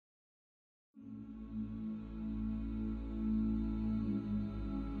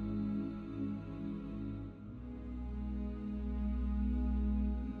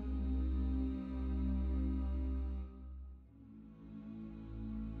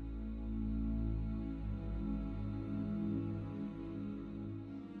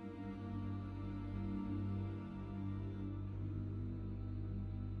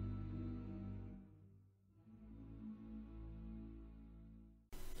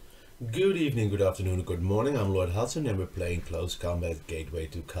Good evening, good afternoon, good morning. I'm Lord Hudson and we're playing Close Combat Gateway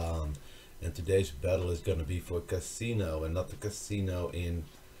to Caen. And today's battle is going to be for casino, and not the casino in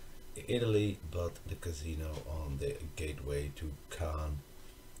Italy, but the casino on the Gateway to Caen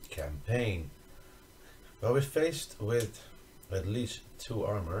campaign. Well, we're faced with at least two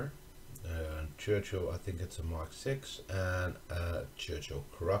armor. Churchill, I think it's a Mark 6, and a Churchill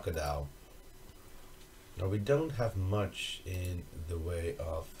Crocodile. Now we don't have much in the way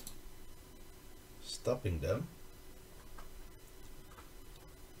of stopping them,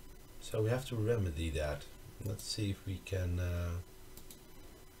 so we have to remedy that. Let's see if we can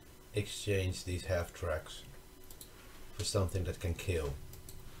exchange these half tracks for something that can kill.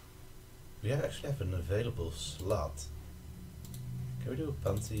 We actually have an available slot. Can we do a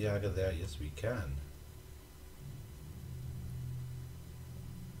Panzerjäger there? Yes, we can.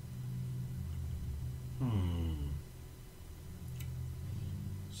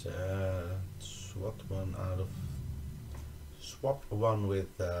 So swap one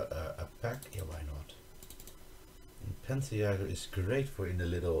with a pack. Yeah, why not? And Panzerjäger is great for in a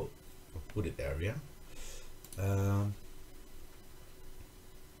little wooded area.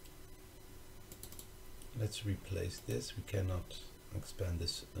 Let's replace this. We cannot expand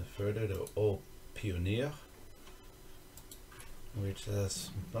this further. They're all Pioneer, which,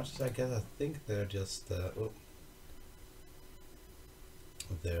 as much as I guess, I think they're just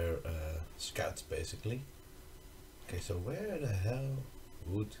they're scouts basically. Okay, so where the hell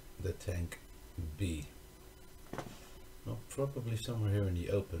would the tank be? Well, probably somewhere here in the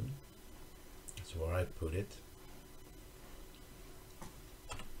open. That's where I put it.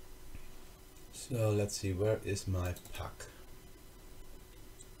 So let's see, where is my pack?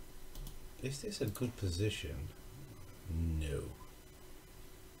 Is this a good position? No.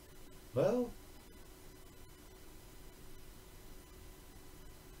 Well,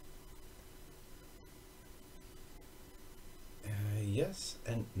 yes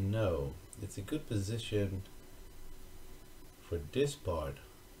and no. It's a good position for this part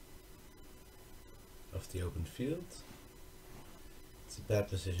of the open field. It's a bad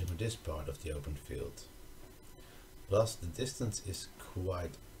position for this part of the open field. Plus the distance is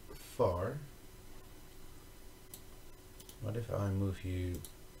quite far. What if I move you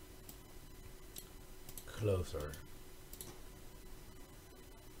closer?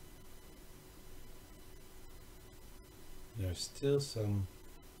 There's still some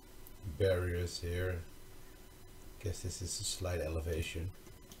barriers here. Guess this is a slight elevation.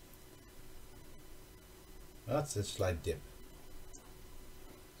 That's a slight dip.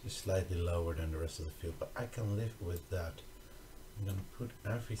 Just slightly lower than the rest of the field, but I can live with that. I'm gonna put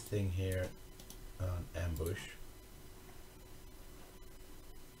everything here on ambush.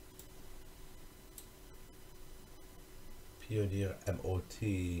 Pioneer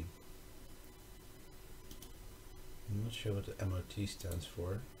MOT. I'm not sure what the MOT stands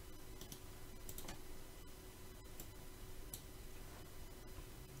for.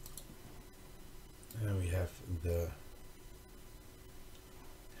 And we have the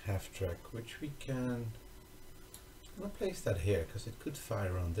half track, which we can. I'm gonna place that here because it could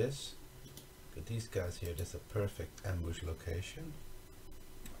fire on this. Got these guys here. That's a perfect ambush location.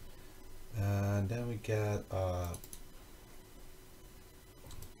 And then we get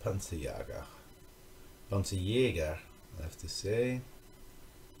Panzerjäger. Panzerjäger, I have to say.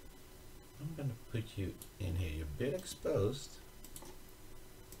 I'm gonna put you in here. You're a bit exposed.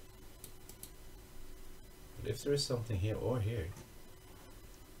 But if there is something here or here,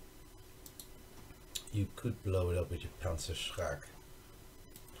 you could blow it up with your Panzerschrak.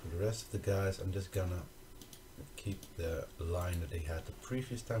 For the rest of the guys, I'm just gonna keep the line that they had the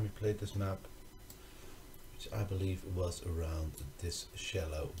previous time we played this map, which I believe was around this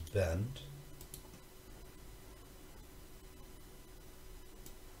shallow bend.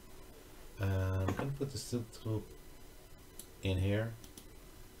 I'm gonna put the silk troop in here.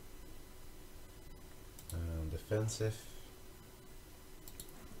 Defensive.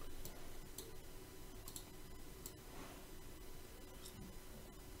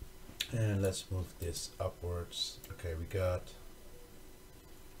 And let's move this upwards. Okay, we got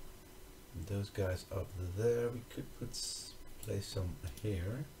those guys up there. We could place some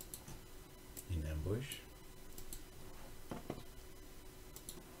here in ambush.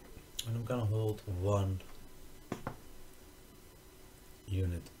 And I'm gonna hold one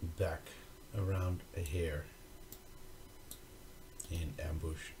unit back around here in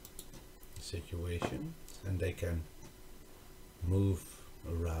ambush situation, and they can move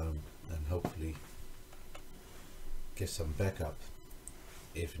around and hopefully give some backup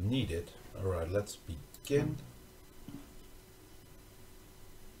if needed. Alright, let's begin.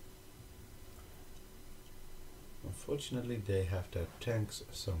 Unfortunately, they have their tanks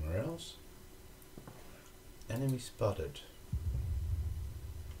somewhere else. Enemy spotted.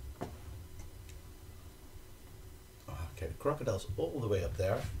 Okay, the crocodile's all the way up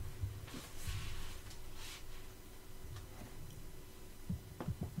there.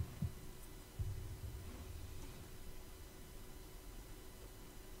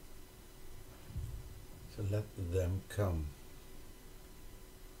 So let them come.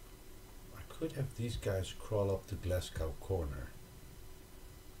 I could have these guys crawl up to Glasgow corner.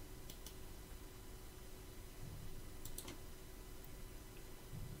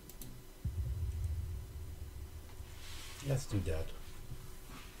 Let's do that.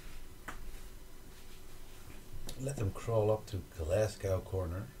 Let them crawl up to Glasgow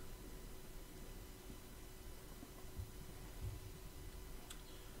corner.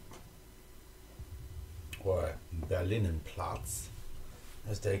 Or Berlinenplatz,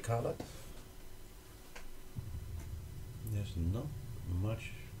 as they call it. There's not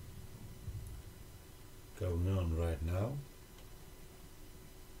much going on right now.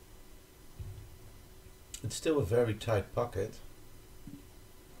 It's still a very tight pocket.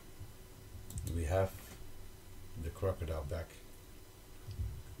 We have the crocodile back.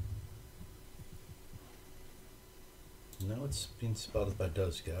 Now it's been spotted by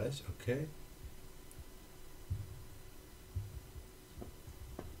those guys, okay.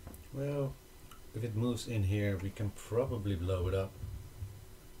 Well, if it moves in here, we can probably blow it up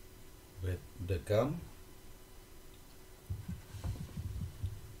with the gun.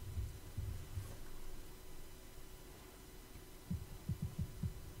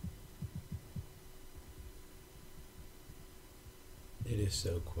 It is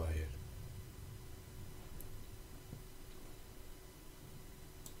so quiet.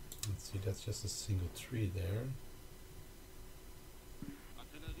 Let's see, that's just a single tree there.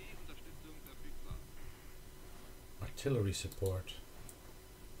 Artillery support.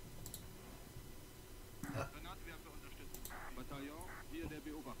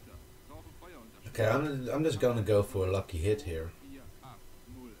 Okay, I'm just gonna go for a lucky hit here.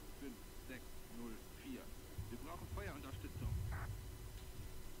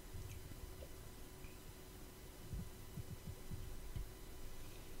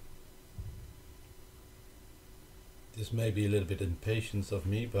 This may be a little bit impatience of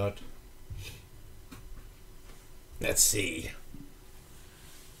me, but let's see.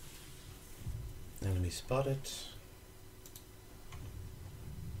 Enemy spotted.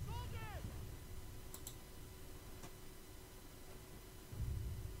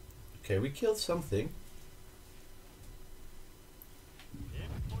 Okay, we killed something.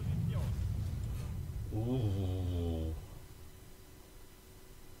 Ooh.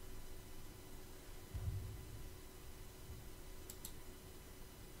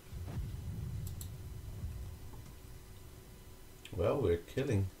 Well, we're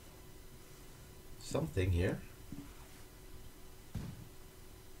killing something here.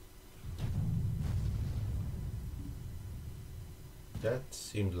 That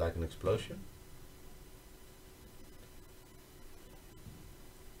seemed like an explosion.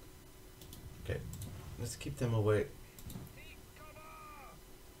 Okay, let's keep them away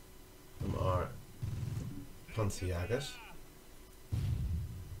from our Panzerjagers.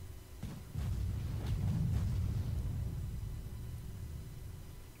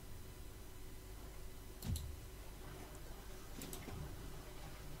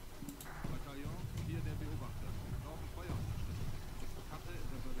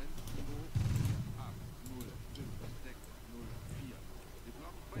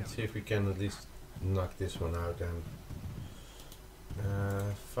 Let's see if we can at least knock this one out and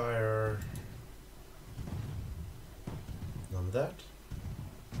fire on that.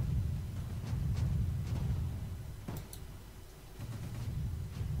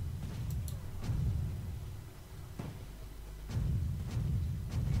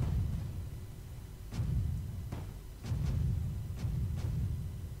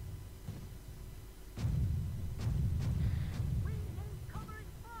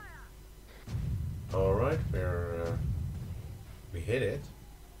 All right, we hit it.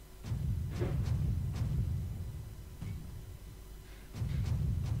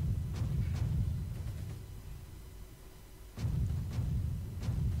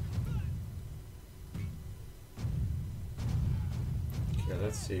 Okay,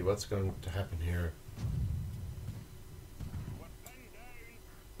 let's see what's going to happen here.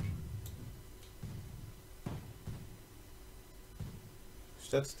 Is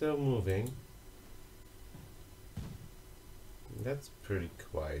that still moving? That's pretty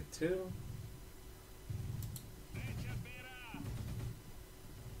quiet too.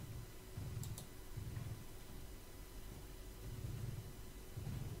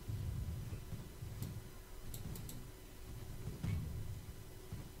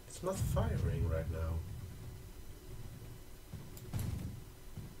 It's not firing right now.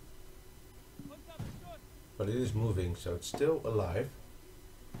 But it is moving, so it's still alive.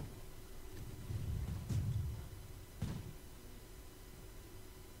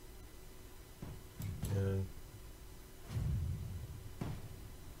 And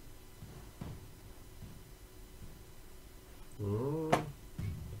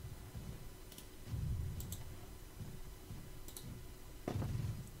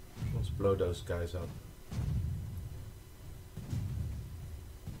let's blow those guys up.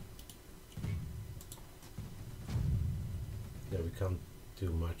 Yeah, we can't do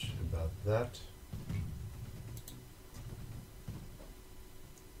much about that.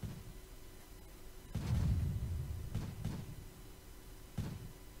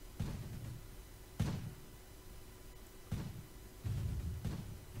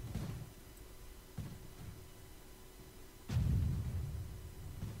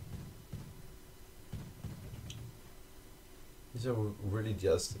 These are really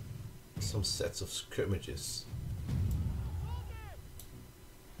just some sets of scrimmages.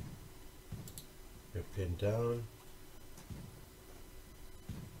 You're pinned down.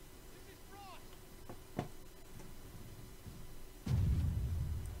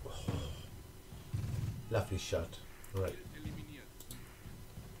 Oh, lovely shot. Right.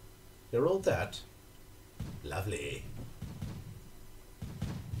 You're all dead. Lovely.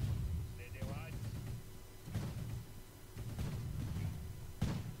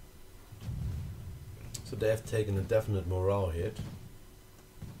 So they have taken a definite morale hit.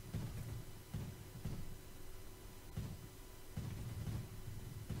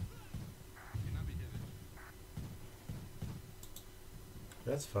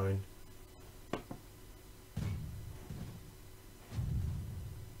 That's fine.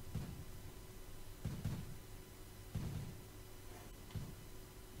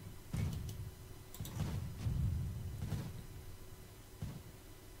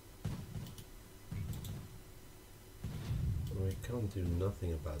 We can't do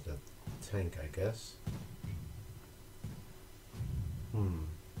nothing about that tank, I guess.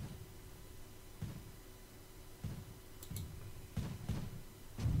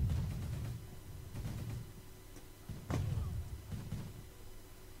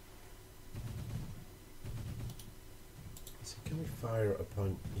 So can we fire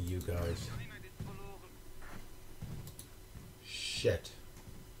upon you guys? Shit.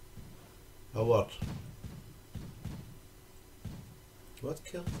 Oh, what? What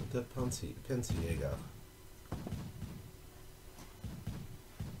killed the Panzerjäger?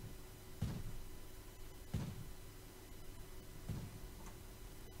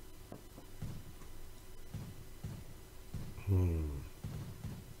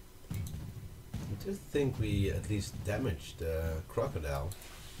 I do think we at least damaged the crocodile.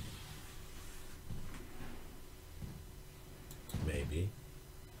 Maybe.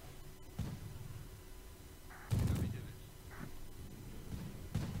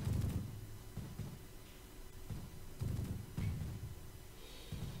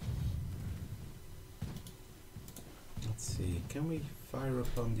 Let's see, can we fire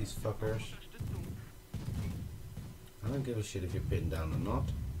upon these fuckers? I don't give a shit if you're pinned down or not.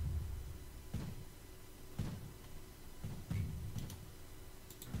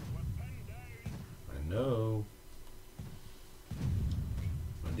 I know.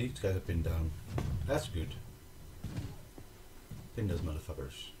 Well, these guys have pinned down. That's good. Pin those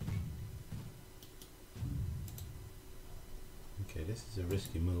motherfuckers. Okay, this is a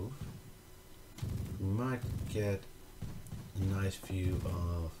risky move. We might get a nice view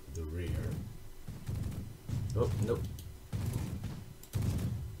of the rear. Oh, nope.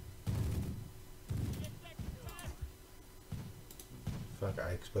 Fuck,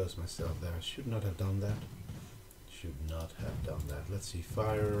 I exposed myself there. I should not have done that. Should not have done that. Let's see,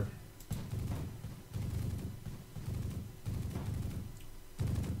 fire.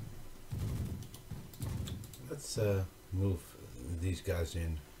 Let's move these guys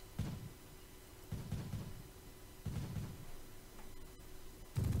in.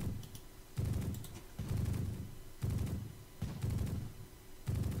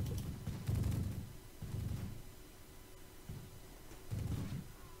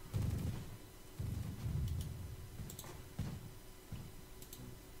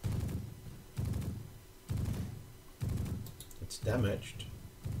 It's damaged.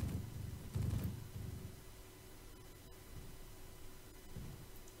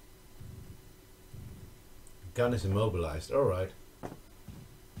 Gun is immobilized. All right.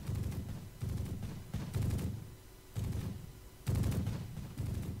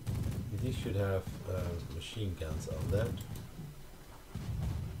 These should have machine guns on that.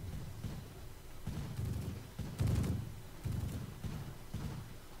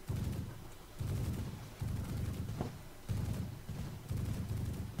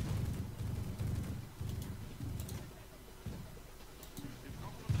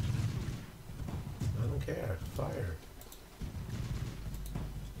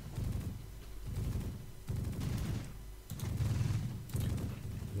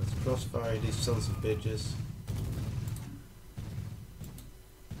 Crossfire these sons of bitches.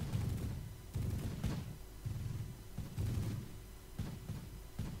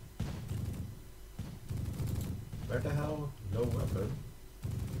 Where the hell? No weapon.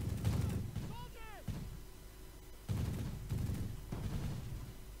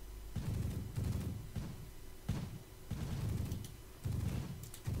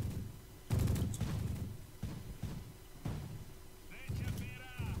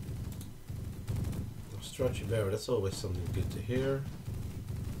 Stretchy barrel, that's always something good to hear.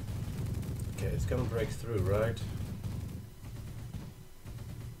 Okay, it's gonna break through, right?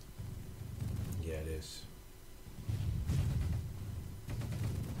 Yeah, it is.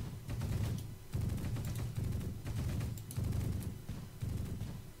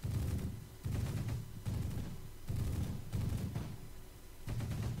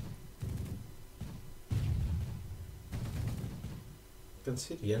 You can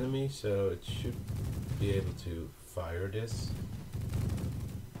see the enemy, so it should be able to fire this.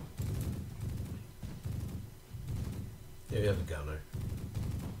 There you have a gunner.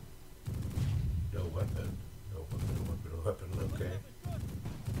 No weapon. No weapon, no weapon, no weapon, okay.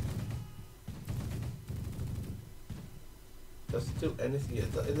 Does it do anything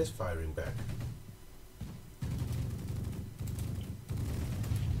yet? It is firing back.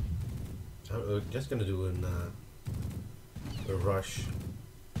 I'm just gonna do a rush.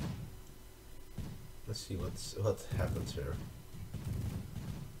 Let's see what happens here.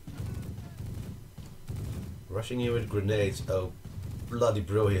 Rushing you with grenades. Oh, bloody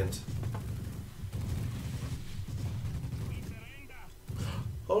brilliant!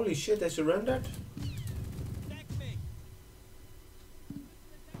 Holy shit! They surrendered.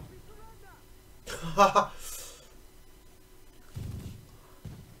 Haha.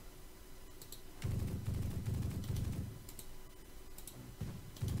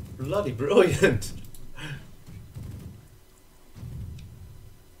 Bloody brilliant!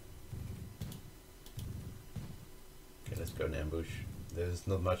 Okay, let's go and ambush. There's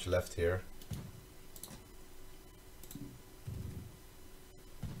not much left here.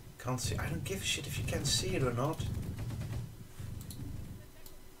 Can't see. I don't give a shit if you can see it or not.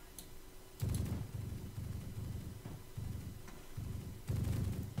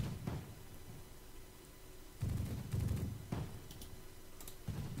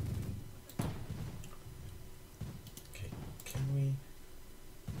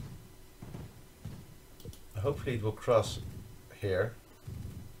 Hopefully it will cross here.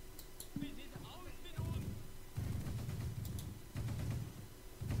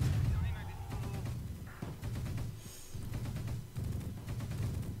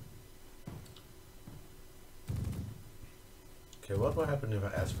 Okay, what will happen if I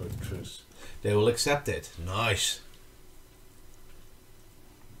ask for a truce? They will accept it. Nice.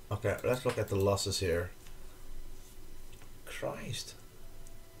 Okay, let's look at the losses here. Christ.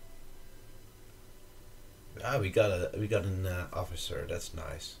 Ah, we got an officer. That's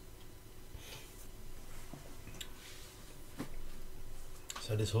nice.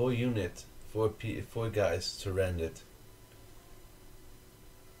 So this whole unit, four guys surrendered.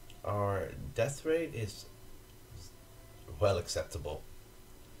 Our death rate is well acceptable.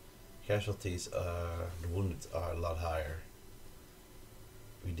 Casualties, the wounded are a lot higher.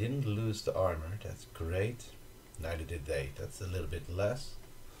 We didn't lose the armor. That's great. Neither did they. That's a little bit less.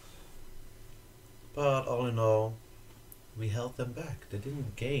 But all in all, we held them back. They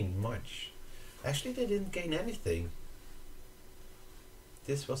didn't gain much. Actually, they didn't gain anything.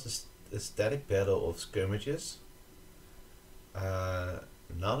 This was a static battle of skirmishes.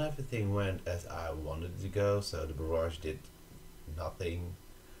 Not everything went as I wanted it to go, so the barrage did nothing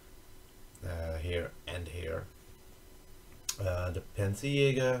here and here. The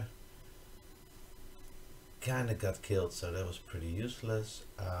Panzerjäger kinda got killed, so that was pretty useless.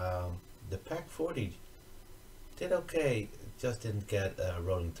 The Pack 40 did okay, just didn't get a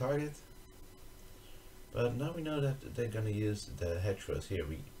rolling target. But now we know that they're gonna use the hedgerows here.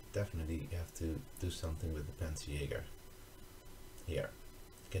 We definitely have to do something with the Panzerjäger. Here,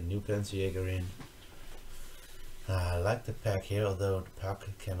 get new Panzerjäger in. I like the Pack here, although the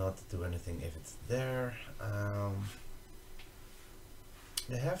Pack cannot do anything if it's there.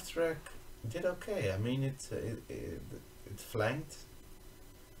 The half-track did okay. I mean, it flanked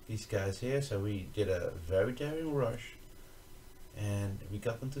these guys here, so we did a very daring rush and we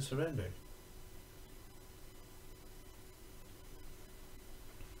got them to surrender.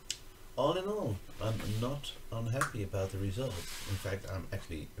 All in all, I'm not unhappy about the result. In fact, I'm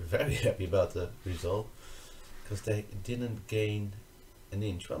actually very happy about the result, because they didn't gain an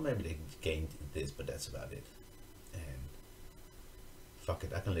inch. Well, maybe they gained this, but that's about it. And fuck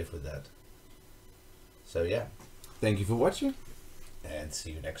it, I can live with that. So yeah, Thank you for watching. and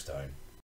see you next time.